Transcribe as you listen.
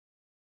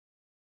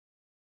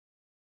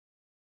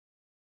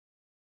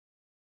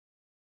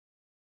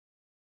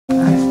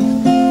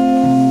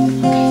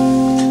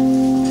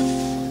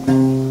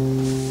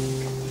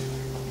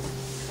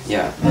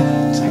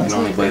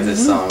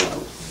this song a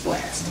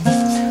blast.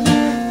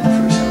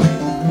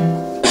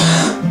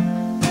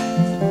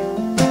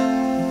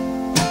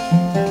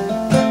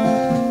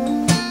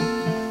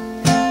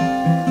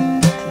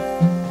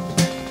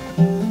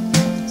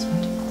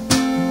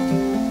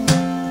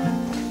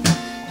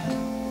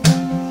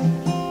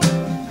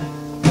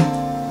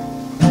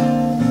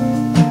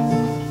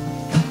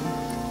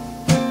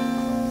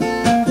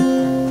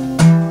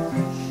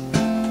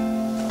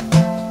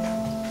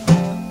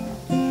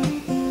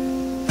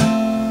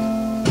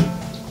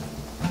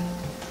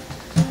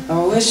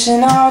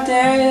 Wishing all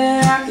day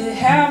that I could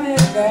have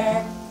it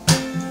back.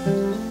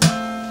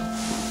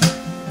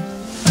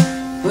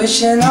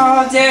 Wishing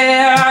all day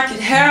that I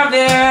could have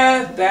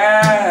it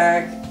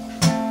back.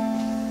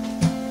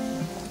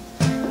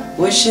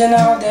 Wishing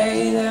all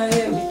day that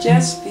it would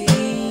just be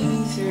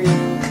through.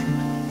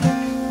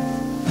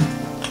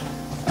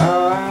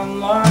 Oh,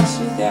 I'm lost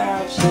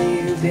without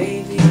you,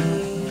 baby.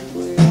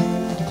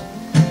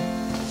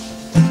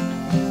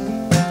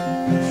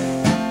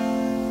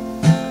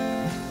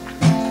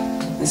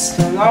 I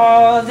spent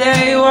all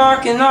day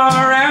walking all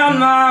around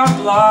my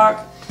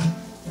block,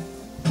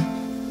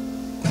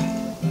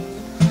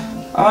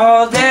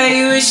 all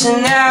day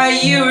wishing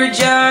that you were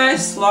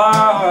just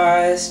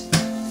lost,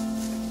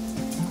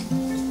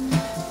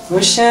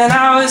 wishing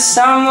I was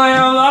somewhere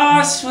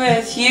lost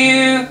with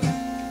you,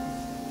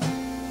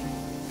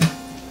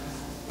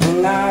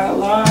 and not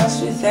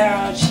lost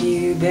without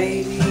you,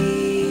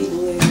 baby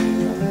Blue.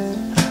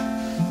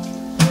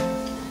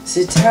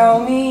 So tell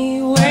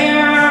me,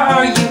 where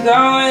are you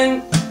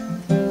going?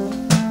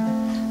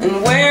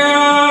 And where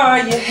are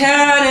you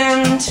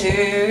heading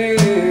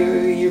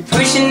to? You're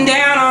pushing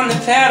down on the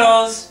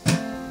pedals,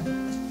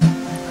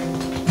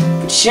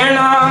 but you're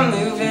not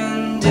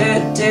moving.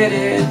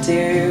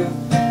 Do-do-do-do,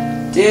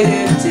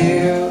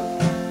 do-do-do,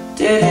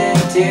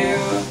 do-do-do,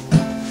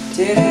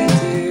 do-do-do.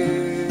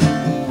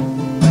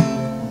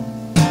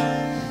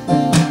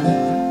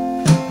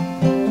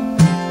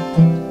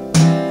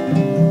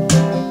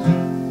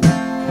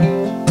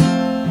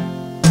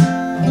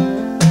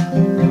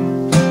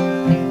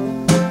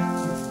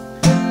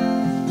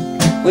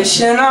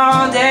 Wishing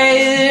all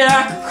day that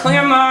I could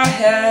clear my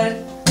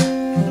head,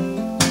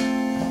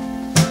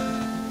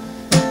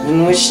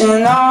 and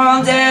wishing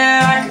all day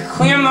that I could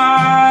clear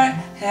my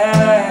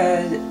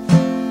head,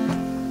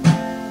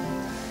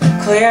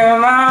 clear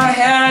my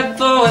head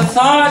full of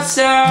thoughts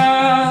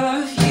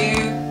of you.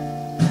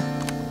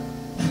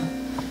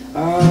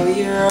 Oh,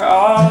 you're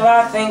all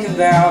I think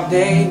about,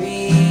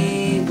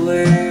 baby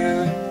Blue.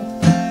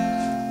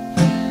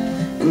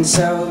 And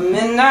so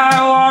midnight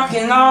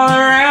walking all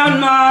around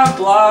my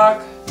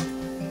block,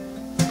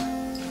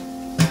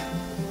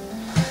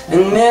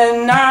 and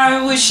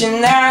midnight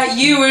wishing that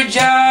you were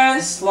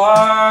just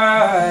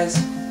lost,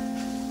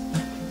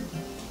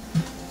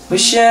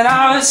 wishing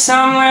I was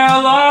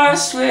somewhere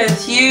lost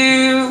with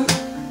you,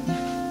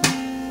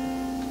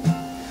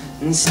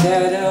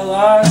 instead of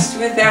lost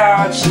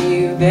without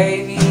you,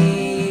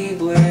 baby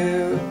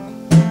Blue.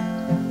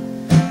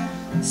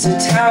 So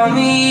tell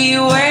me,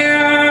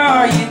 where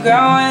are you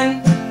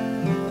going?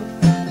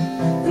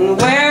 And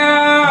where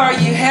are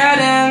you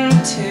heading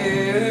to?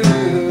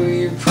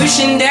 You're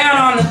pushing down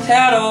on the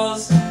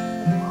pedals,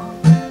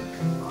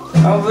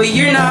 oh, but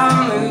you're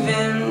not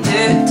moving.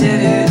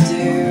 Do-do-do-do.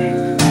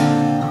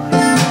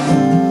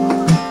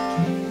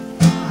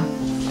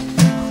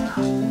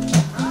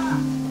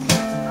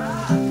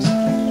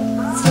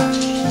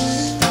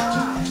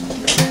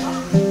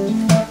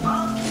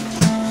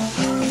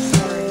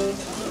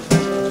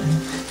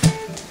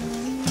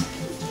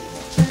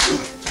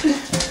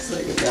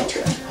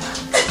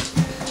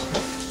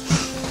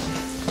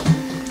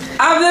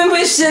 I've been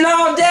wishing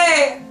all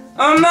day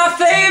on my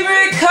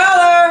favorite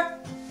color.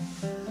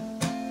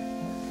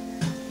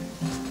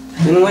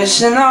 Been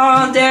wishing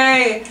all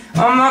day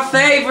on my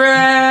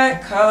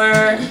favorite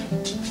color.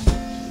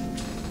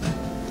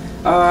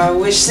 Oh, I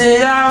wish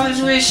that I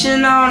was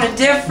wishing on a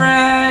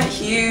different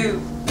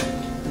hue.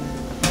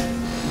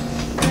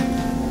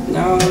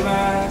 No,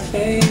 my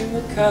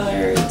favorite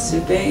color, it's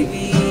a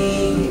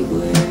baby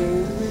blue.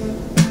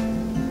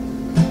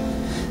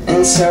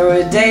 And so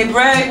at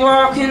daybreak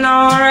walking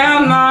all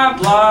around my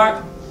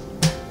block,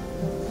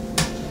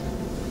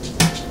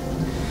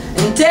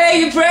 and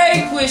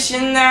daybreak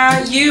wishing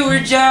that you were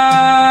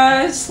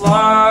just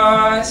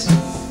lost.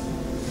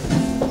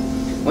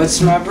 What's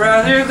my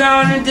brother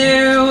gonna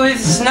do with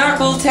his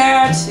knuckle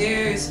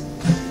tattoos?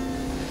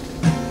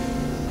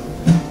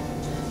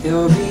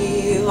 He'll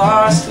be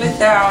lost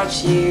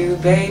without you,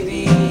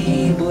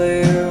 baby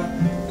Blue.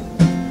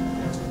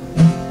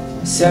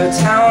 So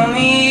tell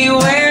me,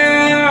 where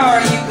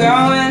are you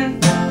going?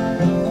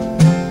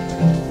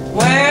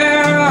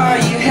 Where are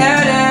you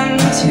heading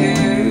to?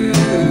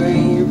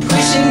 You're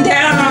pushing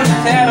down on the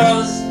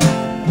pedals,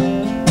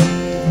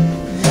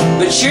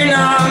 but you're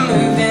not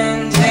moving.